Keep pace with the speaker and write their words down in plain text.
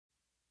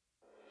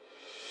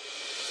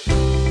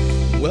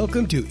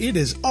Welcome to It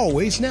Is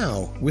Always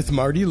Now with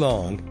Marty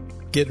Long.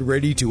 Get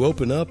ready to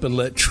open up and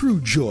let true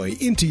joy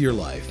into your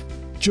life.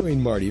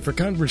 Join Marty for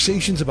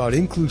conversations about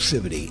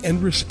inclusivity and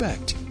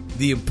respect,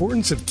 the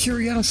importance of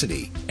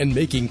curiosity, and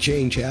making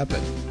change happen.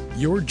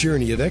 Your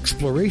journey of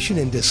exploration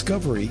and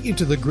discovery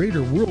into the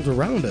greater world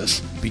around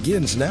us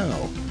begins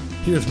now.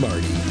 Here's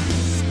Marty.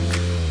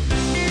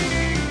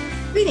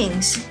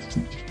 Greetings.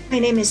 My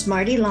name is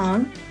Marty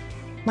Long.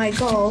 My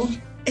goal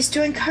is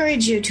to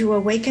encourage you to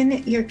awaken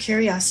your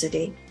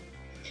curiosity.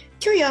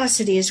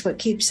 Curiosity is what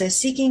keeps us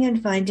seeking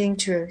and finding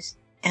truth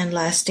and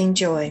lasting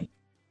joy.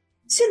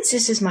 Since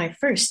this is my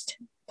first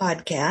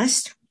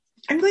podcast,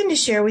 I'm going to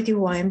share with you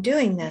why I'm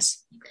doing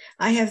this.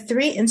 I have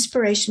 3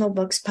 inspirational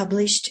books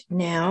published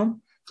now,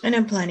 and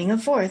I'm planning a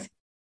 4th.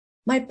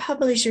 My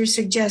publisher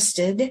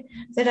suggested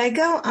that I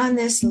go on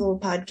this little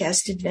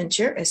podcast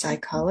adventure, as I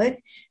call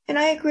it, and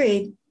I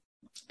agreed,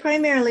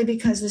 primarily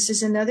because this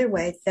is another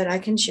way that I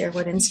can share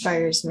what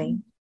inspires me.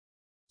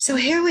 So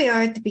here we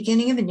are at the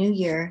beginning of a new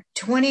year.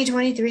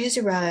 2023 has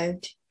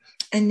arrived,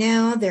 and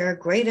now there are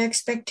great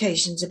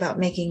expectations about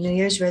making New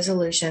Year's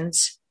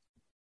resolutions.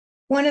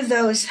 One of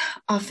those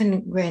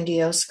often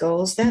grandiose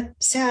goals that,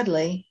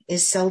 sadly,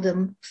 is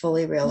seldom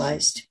fully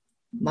realized.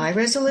 My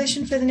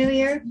resolution for the new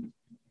year?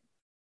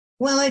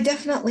 Well, I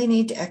definitely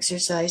need to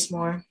exercise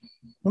more.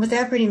 But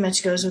that pretty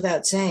much goes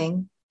without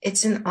saying.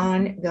 It's an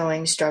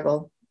ongoing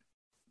struggle.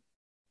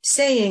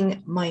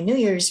 Saying my New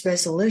Year's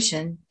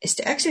resolution is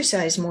to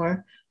exercise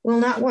more will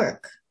not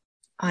work.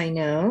 I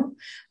know.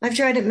 I've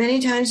tried it many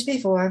times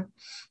before.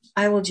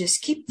 I will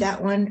just keep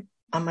that one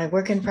on my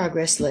work in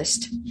progress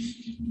list.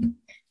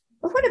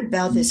 But what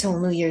about this whole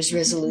New Year's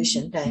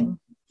resolution thing?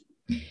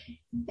 It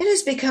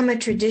has become a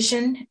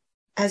tradition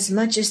as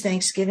much as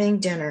Thanksgiving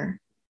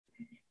dinner.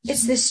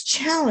 It's this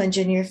challenge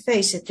in your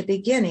face at the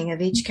beginning of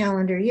each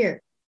calendar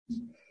year.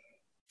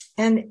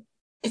 And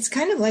it's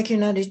kind of like you're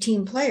not a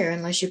team player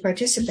unless you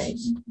participate.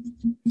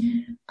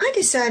 I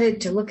decided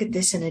to look at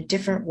this in a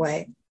different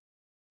way.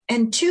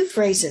 And 2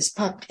 phrases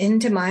popped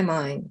into my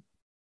mind.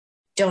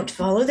 Don't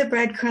follow the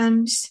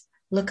breadcrumbs.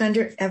 Look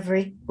under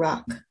every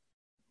rock.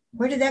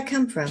 Where did that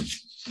come from?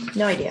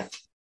 No idea.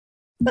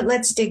 But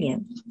let's dig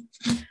in.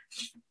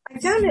 I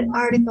found an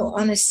article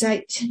on a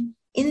site,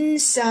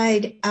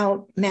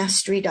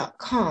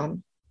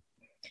 InsideOutMastery.com.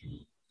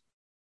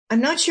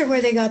 I'm not sure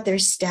where they got their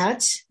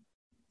stats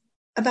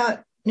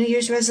about New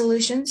Year's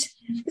resolutions,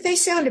 but they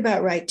sound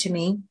about right to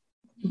me,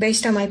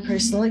 based on my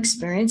personal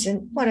experience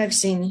and what I've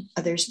seen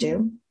others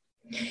do.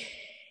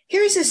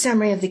 Here's a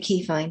summary of the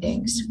key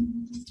findings.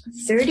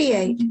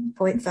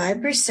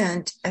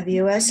 38.5% of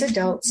U.S.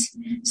 adults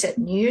set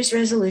New Year's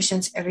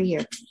resolutions every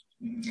year.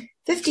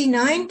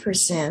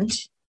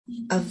 59%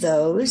 of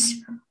those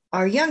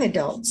are young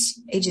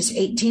adults, ages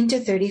 18 to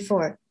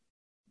 34.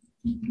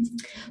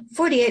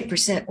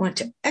 48% want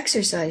to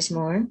exercise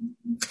more.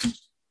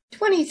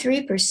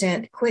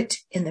 23% quit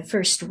in the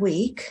first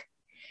week.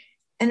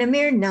 And a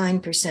mere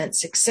 9%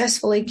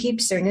 successfully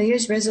keeps their New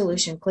Year's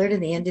resolution clear to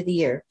the end of the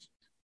year.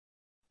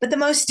 But the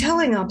most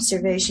telling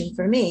observation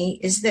for me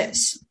is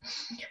this.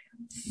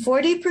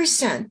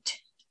 40%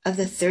 of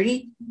the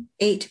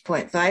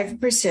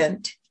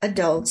 38.5%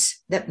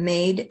 adults that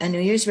made a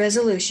New Year's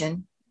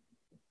resolution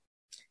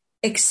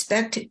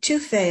expect to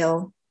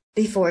fail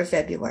before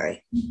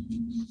February.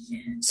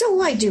 So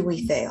why do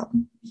we fail?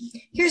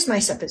 Here's my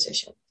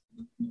supposition.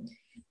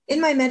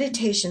 In my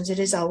Meditations, It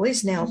Is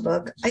Always Now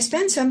book, I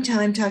spend some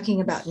time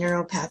talking about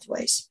neural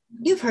pathways.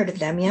 You've heard of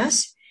them,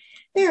 yes?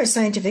 They are a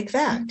scientific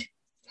fact.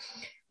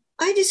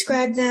 I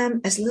describe them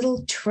as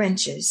little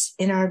trenches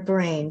in our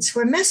brains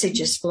where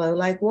messages flow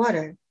like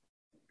water.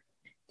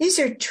 These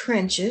are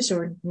trenches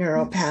or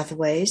neural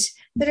pathways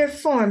that are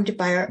formed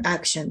by our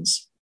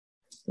actions,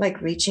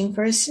 like reaching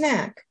for a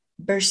snack,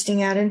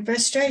 bursting out in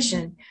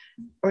frustration,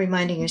 or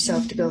reminding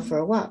yourself to go for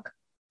a walk.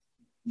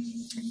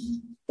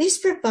 These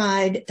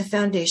provide the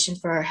foundation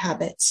for our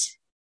habits.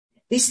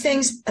 These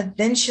things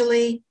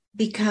eventually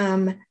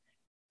become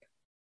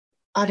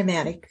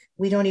automatic.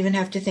 We don't even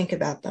have to think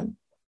about them.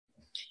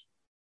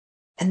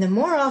 And the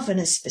more often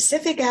a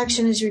specific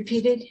action is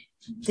repeated,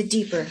 the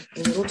deeper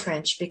the little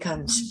trench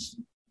becomes.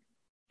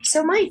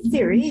 So my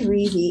theory,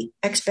 the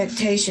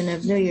expectation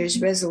of New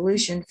Year's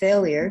resolution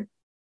failure,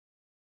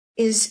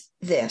 is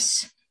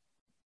this.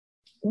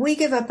 We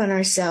give up on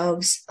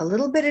ourselves a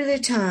little bit at a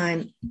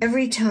time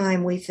every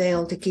time we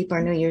fail to keep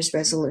our New Year's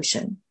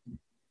resolution.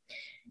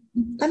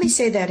 Let me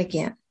say that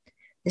again.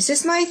 This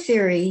is my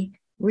theory,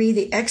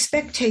 the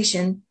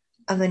expectation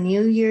of a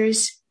New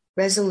Year's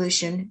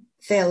resolution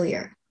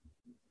failure.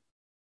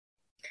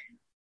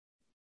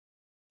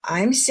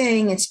 I'm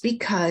saying it's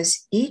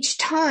because each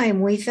time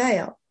we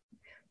fail,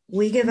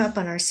 we give up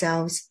on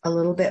ourselves a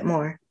little bit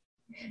more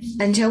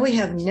until we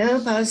have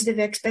no positive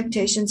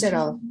expectations at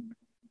all.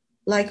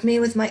 Like me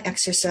with my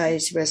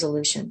exercise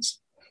resolutions.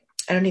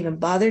 I don't even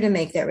bother to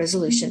make that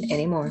resolution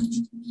anymore.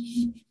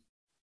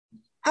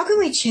 How can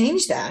we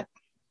change that?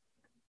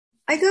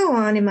 I go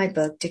on in my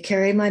book to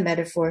carry my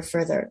metaphor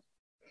further.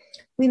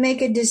 We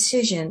make a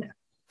decision,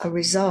 a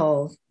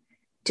resolve,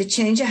 to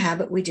change a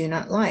habit we do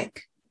not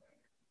like.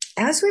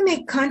 As we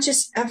make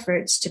conscious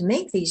efforts to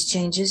make these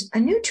changes, a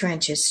new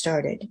trench is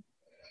started.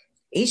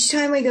 Each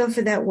time we go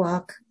for that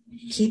walk,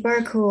 keep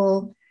our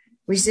cool,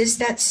 resist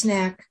that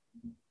snack,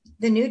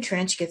 the new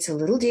trench gets a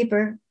little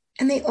deeper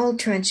and the old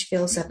trench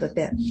fills up a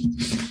bit.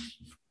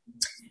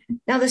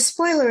 Now, the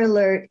spoiler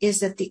alert is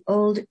that the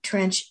old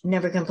trench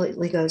never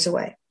completely goes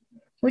away,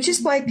 which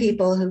is why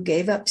people who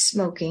gave up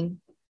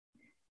smoking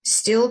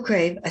still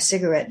crave a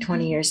cigarette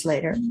 20 years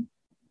later.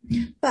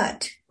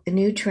 But the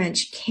new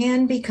trench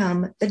can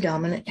become the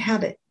dominant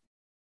habit.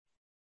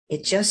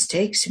 It just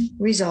takes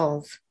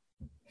resolve.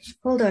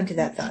 Hold on to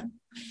that thought.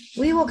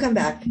 We will come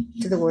back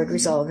to the word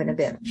resolve in a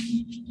bit.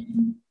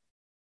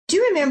 Do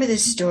you remember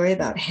this story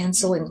about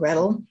Hansel and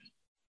Gretel?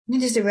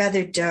 It is a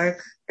rather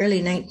dark,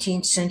 early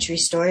 19th century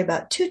story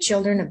about two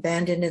children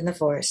abandoned in the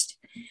forest,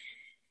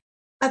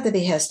 at the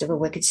behest of a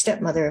wicked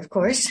stepmother, of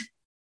course.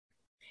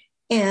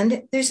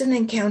 And there's an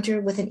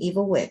encounter with an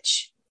evil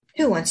witch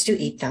who wants to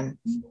eat them.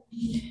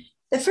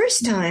 The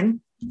first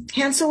time,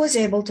 Hansel was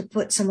able to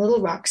put some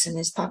little rocks in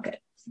his pocket.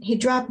 He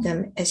dropped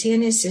them as he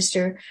and his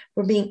sister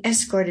were being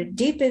escorted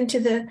deep into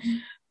the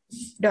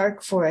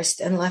dark forest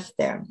and left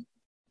there.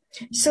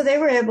 So they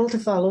were able to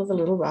follow the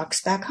little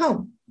rocks back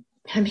home.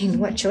 I mean,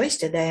 what choice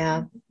did they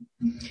have?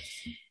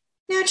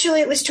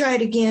 Naturally, it was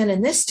tried again,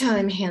 and this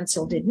time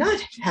Hansel did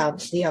not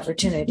have the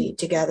opportunity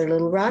to gather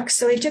little rocks,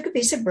 so he took a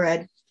piece of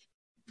bread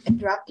and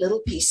dropped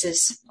little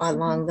pieces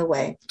along the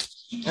way.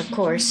 Of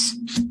course,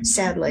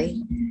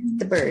 sadly,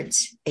 the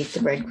birds ate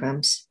the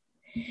breadcrumbs.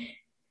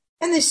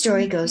 And the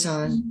story goes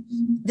on.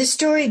 The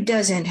story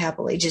does end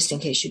happily, just in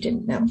case you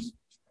didn't know.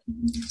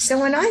 So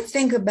when I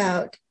think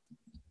about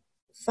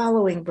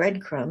following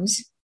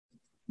breadcrumbs,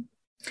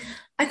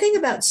 I think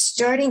about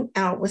starting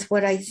out with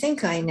what I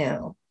think I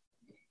know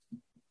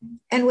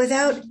and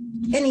without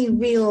any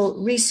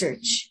real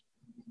research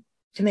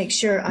to make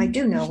sure I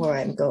do know where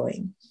I'm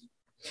going.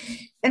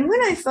 And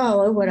when I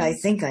follow what I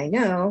think I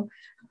know,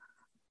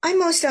 I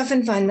most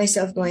often find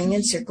myself going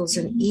in circles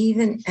and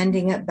even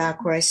ending up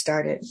back where I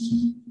started.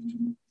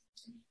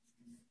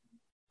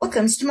 What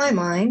comes to my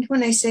mind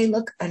when I say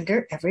look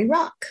under every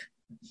rock?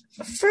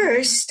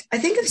 First, I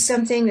think of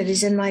something that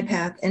is in my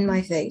path, in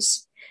my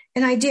face,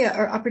 an idea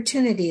or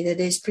opportunity that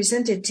is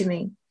presented to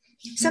me,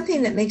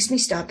 something that makes me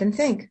stop and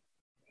think.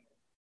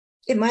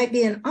 It might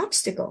be an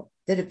obstacle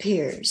that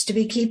appears to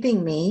be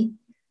keeping me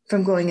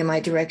from going in my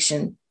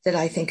direction that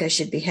I think I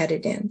should be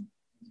headed in.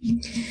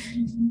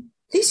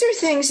 These are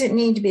things that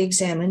need to be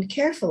examined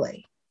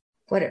carefully.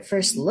 What at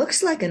first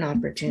looks like an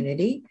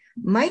opportunity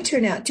might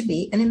turn out to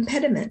be an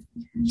impediment,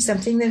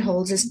 something that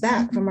holds us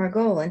back from our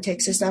goal and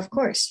takes us off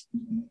course.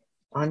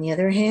 On the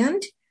other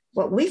hand,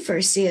 what we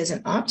first see as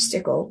an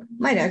obstacle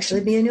might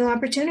actually be a new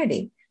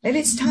opportunity. Maybe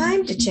it's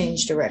time to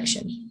change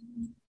direction.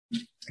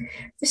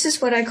 This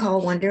is what I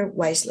call wonder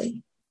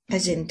wisely,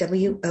 as in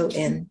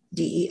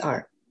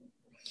W-O-N-D-E-R.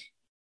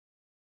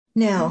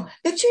 Now,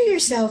 picture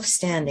yourself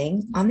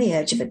standing on the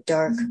edge of a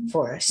dark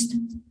forest.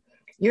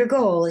 Your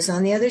goal is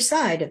on the other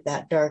side of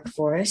that dark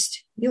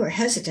forest. You are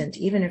hesitant,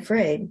 even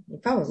afraid. You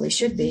probably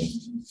should be.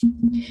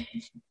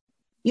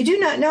 You do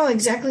not know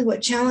exactly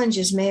what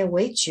challenges may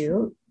await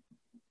you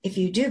if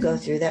you do go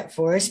through that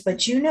forest,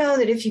 but you know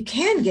that if you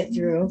can get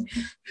through,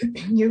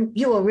 you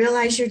will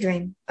realize your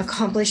dream,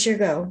 accomplish your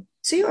goal.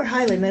 So you are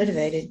highly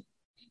motivated.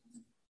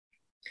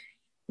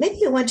 Maybe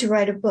you want to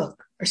write a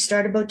book or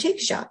start a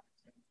boutique shop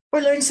or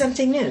learn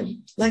something new,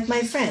 like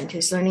my friend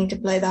who's learning to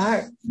play the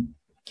harp.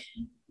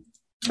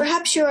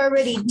 Perhaps you're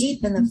already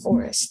deep in the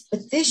forest,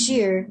 but this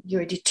year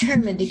you're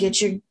determined to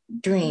get your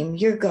dream,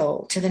 your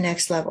goal, to the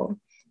next level.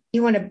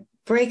 You want to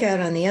break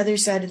out on the other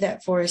side of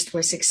that forest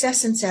where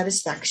success and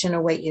satisfaction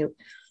await you.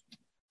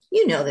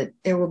 You know that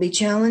there will be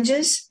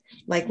challenges,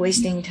 like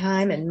wasting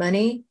time and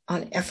money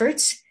on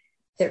efforts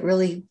that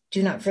really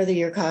do not further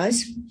your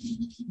cause,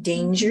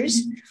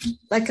 dangers,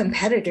 like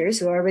competitors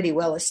who are already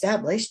well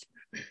established,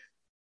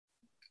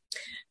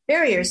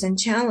 barriers and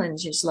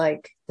challenges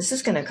like, this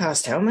is going to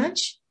cost how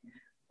much?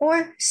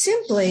 Or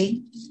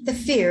simply the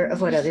fear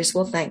of what others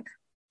will think.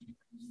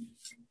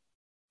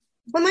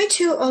 When my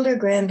two older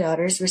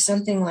granddaughters were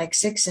something like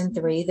 6 and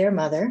 3, their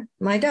mother,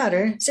 my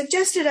daughter,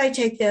 suggested I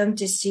take them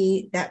to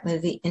see that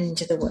movie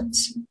Into the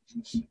Woods.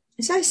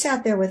 As I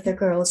sat there with the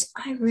girls,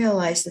 I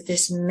realized that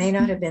this may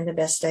not have been the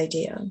best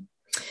idea.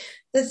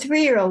 The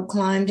 3-year-old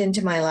climbed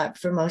into my lap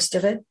for most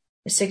of it.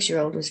 The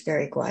 6-year-old was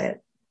very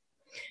quiet.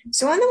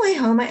 So on the way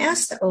home, I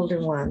asked the older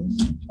one,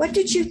 what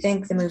did you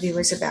think the movie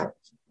was about?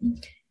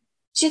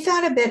 She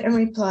thought a bit and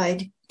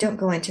replied, don't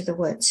go into the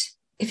woods.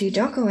 If you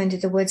don't go into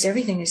the woods,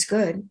 everything is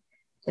good.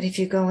 But if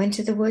you go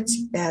into the woods,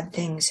 bad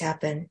things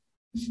happen.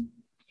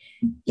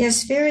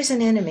 Yes, fear is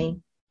an enemy.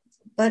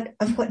 But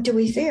of what do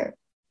we fear?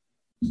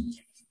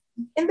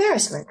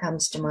 Embarrassment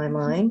comes to my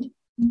mind.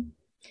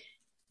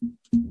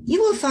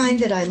 You will find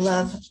that I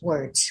love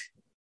words.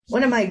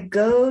 One of my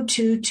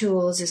go-to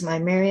tools is my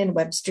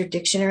Merriam-Webster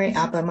dictionary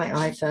app on my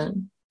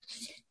iPhone.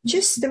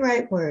 Just the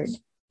right word,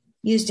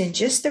 used in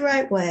just the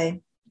right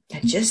way,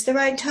 at just the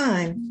right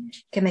time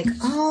can make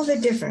all the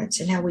difference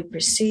in how we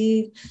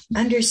perceive,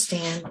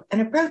 understand,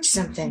 and approach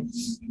something.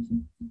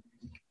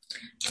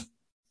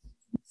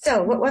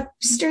 So, what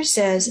Webster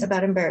says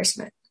about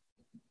embarrassment.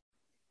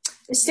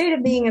 The state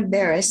of being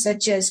embarrassed,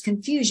 such as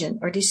confusion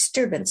or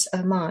disturbance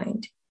of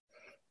mind.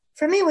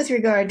 For me, with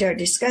regard to our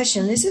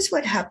discussion, this is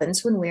what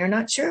happens when we are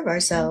not sure of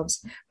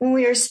ourselves, when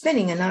we are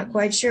spinning and not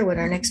quite sure what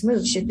our next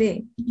move should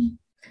be.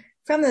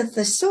 From the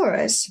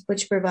thesaurus,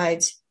 which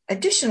provides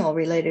additional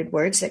related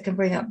words that can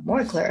bring up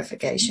more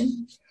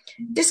clarification,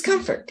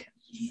 discomfort.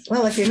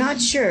 Well, if you're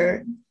not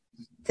sure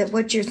that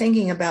what you're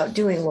thinking about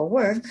doing will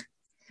work,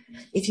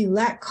 if you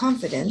lack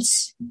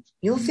confidence,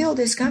 you'll feel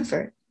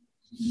discomfort.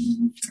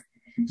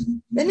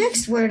 The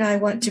next word I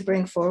want to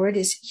bring forward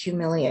is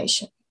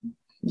humiliation.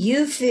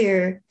 You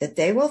fear that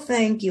they will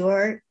think you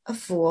are a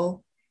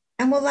fool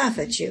and will laugh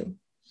at you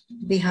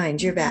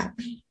behind your back.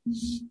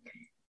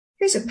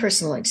 Here's a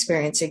personal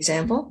experience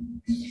example.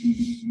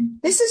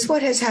 This is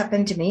what has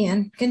happened to me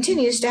and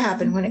continues to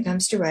happen when it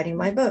comes to writing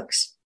my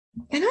books.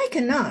 And I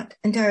cannot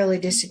entirely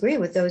disagree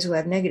with those who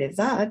have negative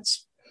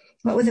thoughts.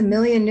 But with 1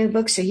 million new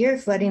books a year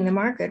flooding the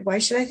market, why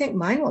should I think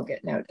mine will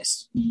get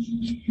noticed?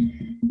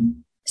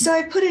 So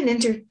I put it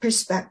into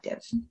perspective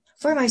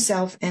for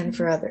myself and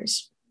for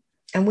others.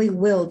 And we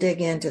will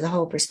dig into the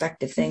whole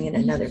perspective thing in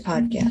another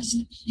podcast.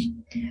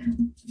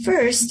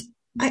 First,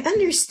 I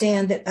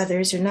understand that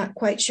others are not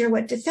quite sure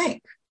what to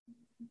think,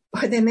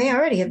 or they may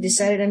already have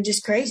decided I'm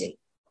just crazy.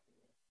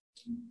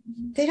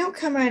 They don't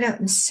come right out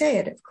and say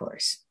it, of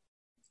course.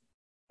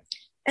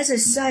 As a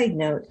side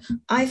note,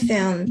 I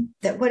found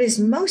that what is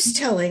most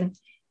telling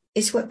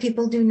is what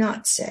people do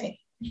not say,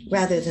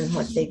 rather than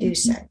what they do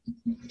say.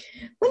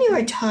 When you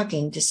are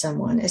talking to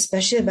someone,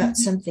 especially about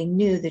something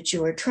new that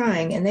you are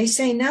trying, and they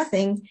say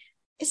nothing,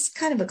 it's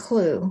kind of a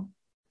clue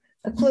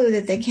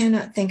that they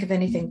cannot think of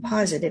anything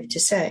positive to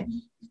say.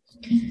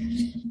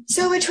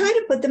 So I try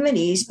to put them at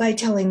ease by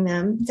telling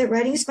them that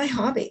writing is my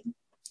hobby,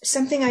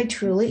 something I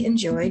truly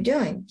enjoy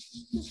doing.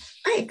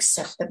 I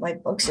accept that my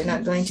books are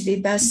not going to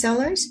be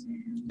bestsellers,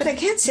 but I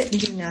can't sit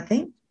and do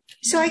nothing,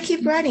 so I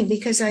keep writing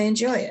because I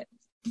enjoy it.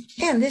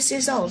 And this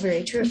is all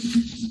very true.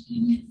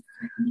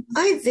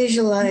 I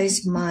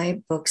visualize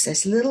my books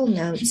as little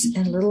notes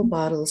and little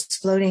bottles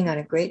floating on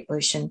a great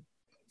ocean.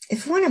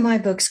 If one of my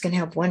books can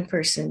help one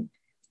person,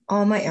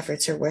 all my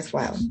efforts are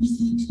worthwhile.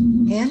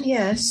 And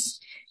yes,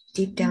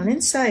 deep down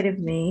inside of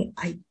me,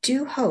 I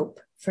do hope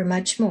for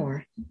much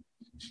more.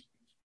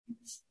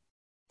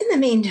 In the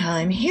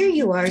meantime, here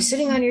you are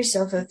sitting on your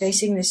sofa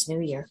facing this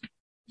new year.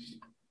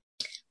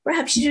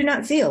 Perhaps you do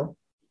not feel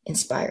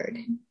inspired.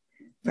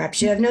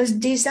 Perhaps you have no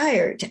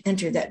desire to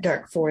enter that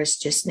dark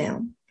forest just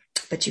now,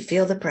 but you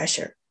feel the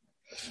pressure.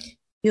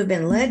 You have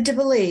been led to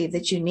believe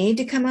that you need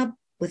to come up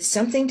with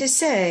something to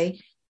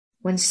say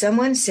when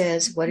someone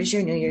says, "What is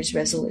your New Year's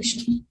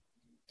resolution?"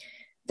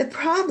 The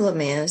problem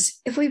is,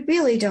 if we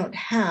really don't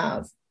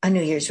have a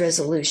New Year's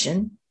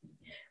resolution,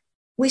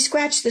 we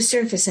scratch the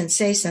surface and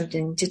say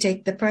something to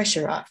take the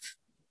pressure off.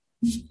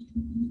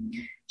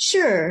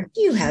 Sure,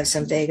 you have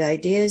some vague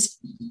ideas.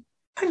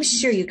 I'm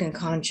sure you can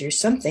conjure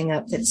something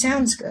up that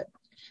sounds good.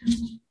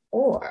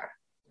 Or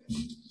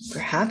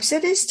perhaps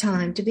it is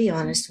time to be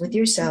honest with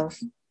yourself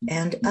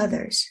and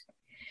others.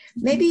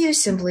 Maybe you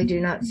simply do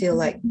not feel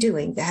like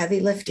doing the heavy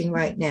lifting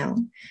right now.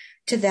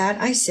 To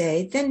that I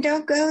say, then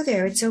don't go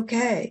there. It's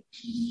okay.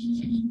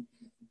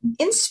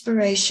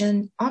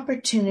 Inspiration,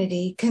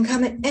 opportunity can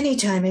come at any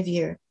time of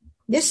year.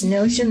 This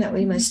notion that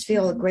we must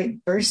feel a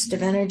great burst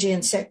of energy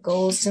and set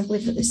goals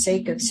simply for the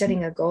sake of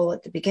setting a goal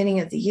at the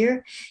beginning of the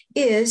year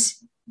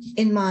is,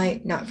 in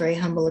my not very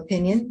humble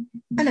opinion,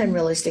 an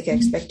unrealistic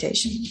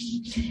expectation.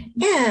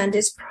 And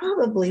it's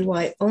probably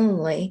why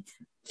only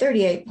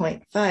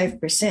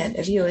 38.5%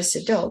 of U.S.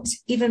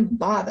 adults even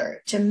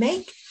bother to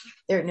make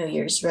their New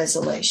Year's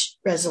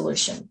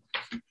resolution.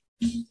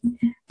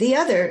 The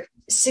other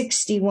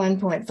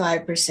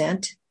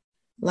 61.5%,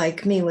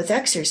 like me with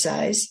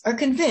exercise, are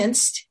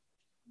convinced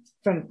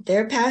from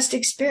their past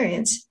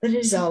experience that it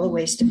is all a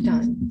waste of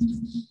time.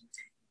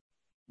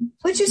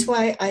 Which is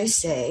why I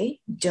say,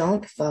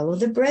 don't follow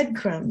the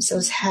breadcrumbs,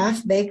 those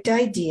half-baked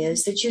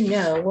ideas that you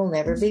know will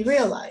never be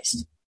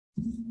realized.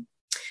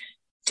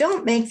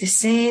 Don't make the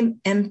same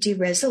empty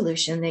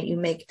resolution that you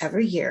make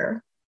every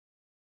year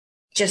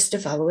just to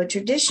follow a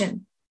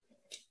tradition.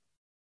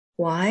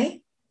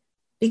 Why?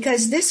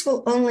 Because this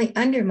will only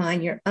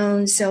undermine your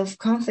own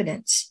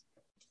self-confidence.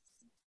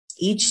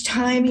 Each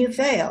time you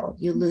fail,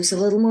 you lose a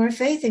little more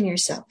faith in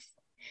yourself.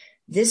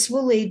 This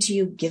will lead to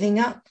you giving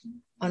up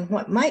on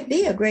what might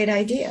be a great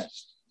idea.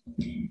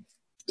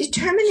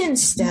 Determine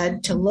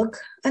instead to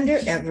look under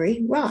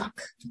every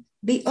rock.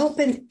 Be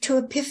open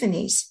to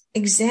epiphanies.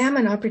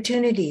 Examine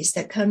opportunities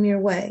that come your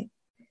way.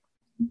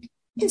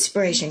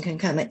 Inspiration can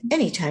come at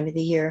any time of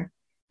the year,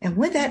 and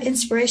when that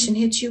inspiration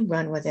hits you,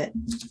 run with it.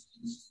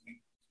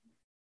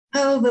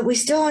 Oh, but we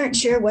still aren't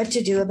sure what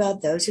to do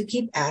about those who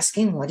keep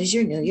asking, what is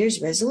your New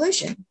Year's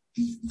resolution?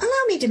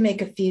 Allow me to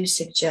make a few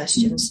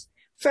suggestions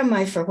from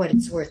my For What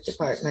It's Worth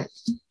department.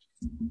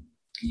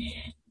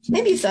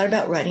 Maybe you thought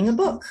about writing a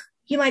book.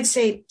 You might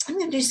say, I'm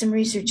going to do some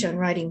research on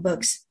writing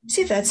books,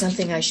 see if that's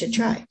something I should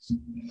try.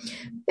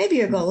 Maybe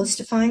your goal is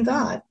to find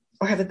God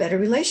or have a better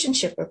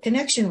relationship or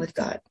connection with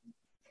God.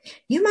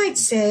 You might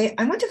say,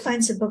 I want to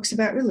find some books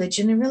about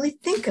religion and really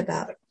think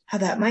about how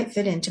that might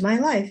fit into my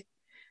life.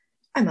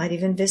 I might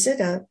even visit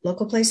a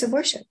local place of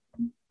worship.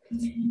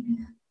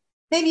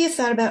 Maybe you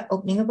thought about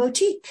opening a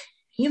boutique.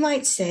 You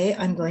might say,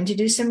 I'm going to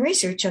do some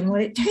research on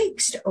what it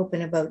takes to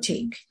open a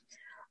boutique.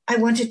 I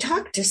want to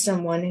talk to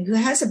someone who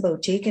has a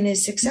boutique and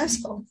is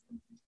successful.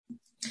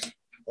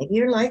 Maybe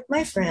you're like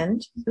my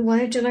friend who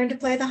wanted to learn to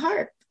play the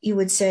harp. You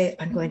would say,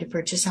 I'm going to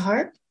purchase a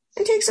harp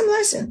and take some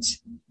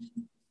lessons.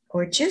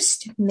 Or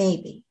just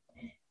maybe,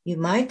 you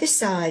might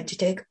decide to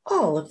take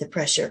all of the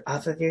pressure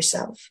off of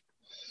yourself.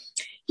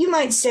 You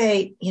might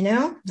say,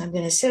 I'm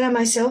going to sit on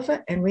my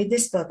sofa and read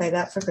this book I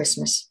got for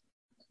Christmas.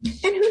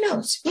 And who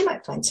knows, you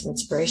might find some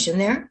inspiration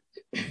there.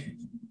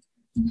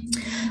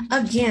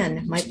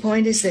 Again, my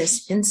point is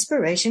this: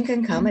 inspiration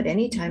can come at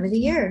any time of the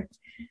year.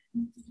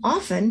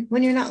 Often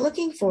when you're not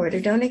looking for it or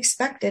don't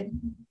expect it.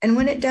 And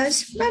when it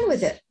does, run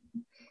with it.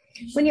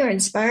 When you're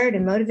inspired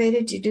and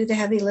motivated to do the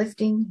heavy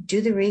lifting,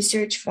 do the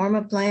research, form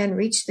a plan,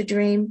 reach the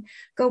dream,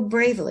 go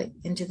bravely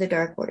into the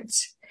dark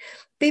woods.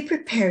 Be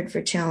prepared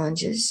for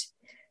challenges,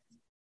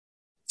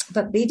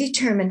 but be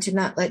determined to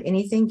not let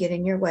anything get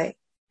in your way,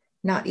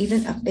 not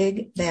even a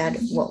big bad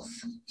wolf.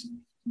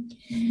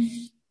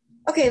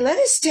 Okay, let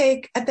us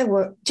take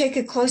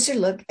a closer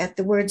look at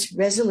the words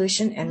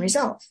resolution and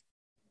resolve.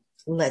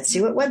 Let's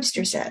see what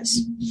Webster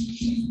says.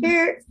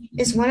 Here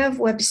is one of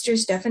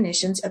Webster's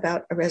definitions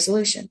about a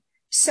resolution: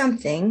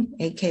 something,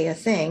 aka a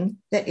thing,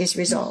 that is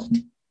resolved.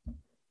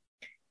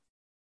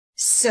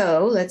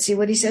 So let's see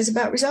what he says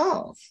about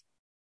resolve.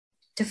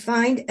 To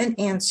find an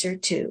answer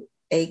to,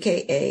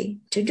 aka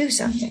to do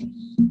something.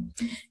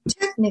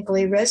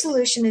 Technically,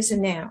 resolution is a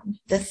noun,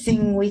 the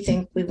thing we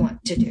think we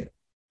want to do.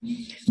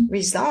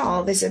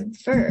 Resolve is a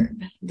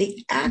verb,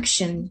 the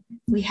action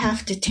we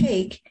have to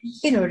take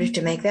in order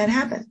to make that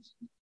happen.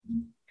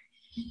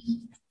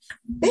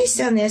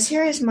 Based on this,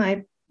 here is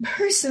my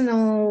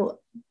personal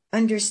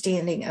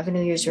understanding of a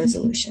New Year's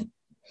resolution.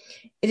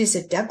 It is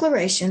a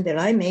declaration that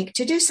I make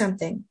to do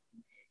something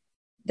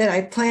that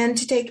I plan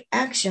to take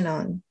action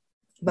on,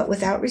 but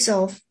without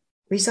resolve,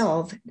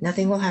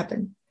 nothing will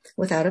happen.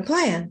 Without a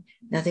plan,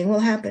 nothing will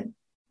happen.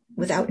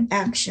 Without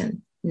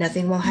action,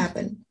 nothing will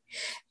happen.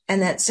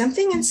 And that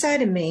something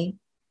inside of me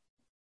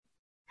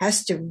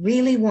has to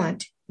really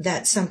want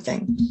that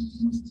something.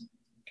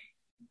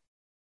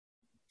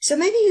 So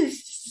maybe you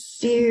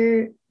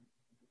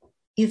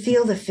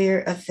feel the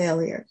fear of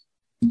failure.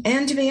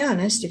 And to be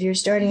honest, if you're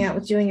starting out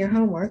with doing your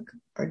homework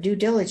or due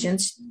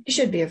diligence, you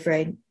should be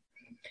afraid.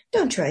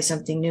 Don't try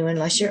something new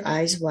unless your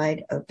eyes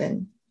wide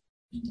open,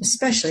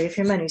 especially if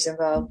your money's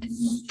involved.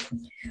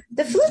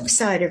 The flip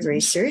side of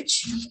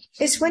research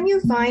is when you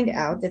find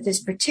out that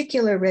this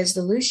particular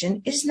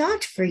resolution is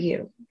not for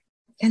you.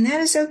 And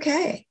that is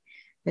okay.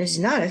 It's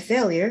not a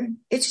failure.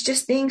 It's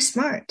just being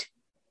smart.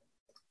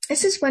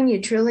 This is when you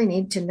truly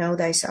need to know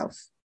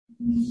thyself.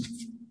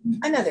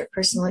 Another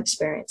personal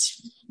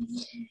experience.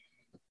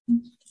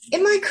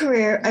 In my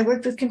career, I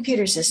worked with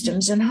computer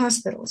systems in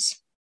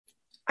hospitals.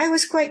 I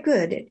was quite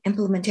good at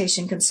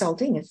implementation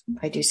consulting, if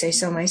I do say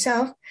so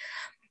myself.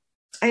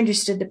 I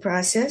understood the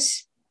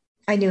process.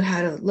 I knew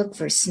how to look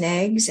for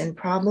snags and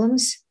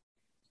problems.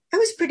 I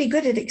was pretty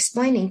good at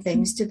explaining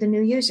things to the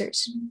new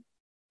users.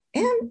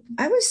 And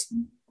I was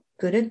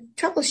good at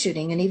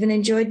troubleshooting and even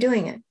enjoyed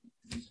doing it.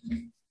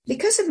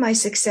 Because of my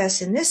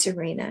success in this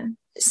arena,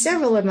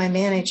 several of my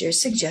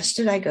managers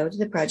suggested I go to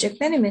the project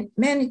management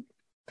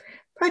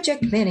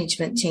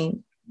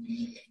team.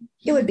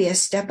 It would be a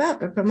step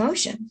up, a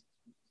promotion.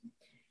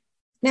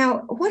 Now,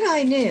 what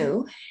I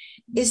knew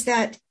is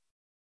that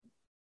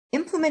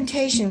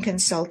implementation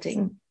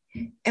consulting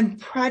and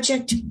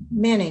project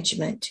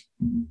management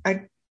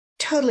are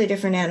totally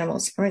different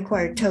animals and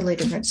require totally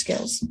different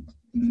skills.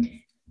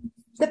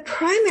 The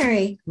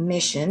primary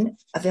mission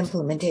of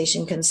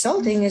implementation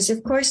consulting is,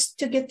 of course,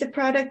 to get the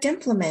product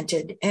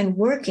implemented and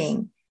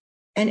working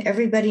and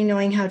everybody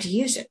knowing how to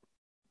use it.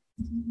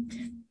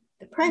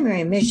 The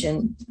primary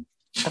mission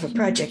of a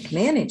project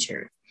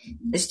manager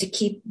is to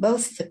keep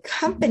both the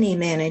company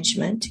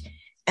management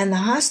and the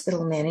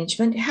hospital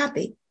management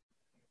happy.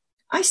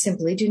 I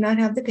simply do not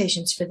have the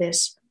patience for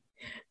this.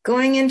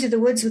 Going into the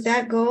woods with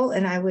that goal,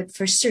 and I would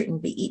for certain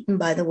be eaten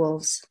by the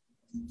wolves.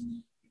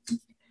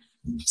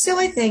 So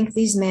I thanked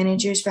these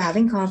managers for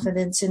having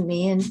confidence in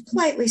me and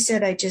politely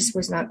said I just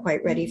was not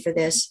quite ready for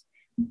this,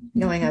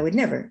 knowing I would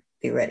never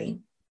be ready.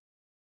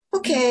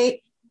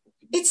 Okay,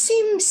 it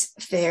seems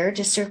fair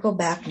to circle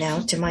back now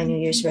to my New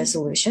Year's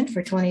resolution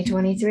for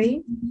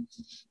 2023.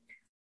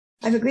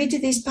 I've agreed to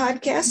these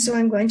podcasts, so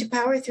I'm going to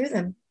power through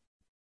them.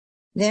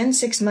 Then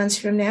 6 months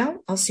from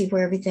now, I'll see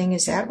where everything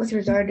is at with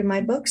regard to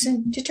my books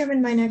and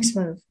determine my next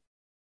move.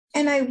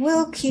 And I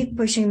will keep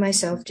pushing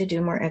myself to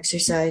do more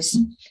exercise,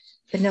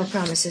 but no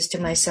promises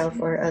to myself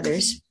or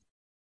others.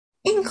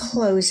 In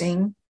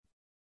closing,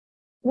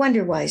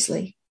 wonder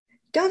wisely.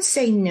 Don't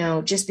say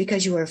no just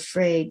because you are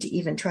afraid to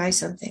even try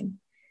something.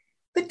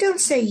 But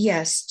don't say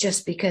yes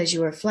just because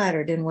you are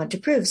flattered and want to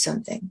prove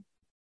something.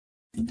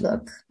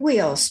 Look, we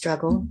all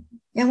struggle,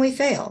 and we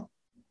fail.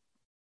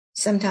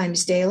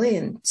 Sometimes daily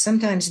and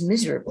sometimes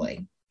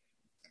miserably.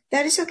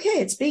 That is okay.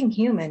 It's being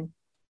human.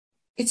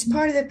 It's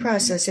part of the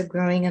process of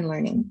growing and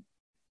learning.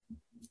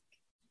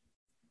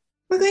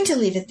 We're going to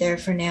leave it there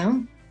for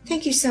now.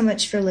 Thank you so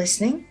much for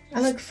listening.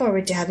 I look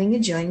forward to having you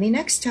join me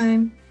next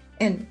time.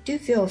 And do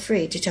feel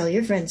free to tell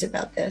your friends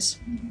about this.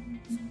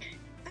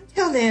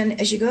 Until then,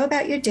 as you go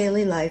about your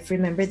daily life,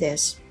 remember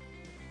this.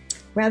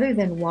 Rather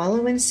than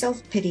wallow in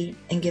self-pity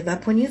and give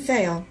up when you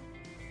fail,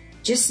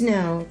 just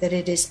know that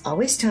it is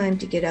always time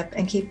to get up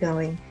and keep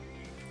going.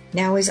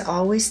 Now is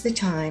always the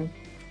time.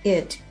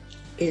 It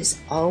is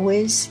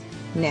always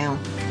now.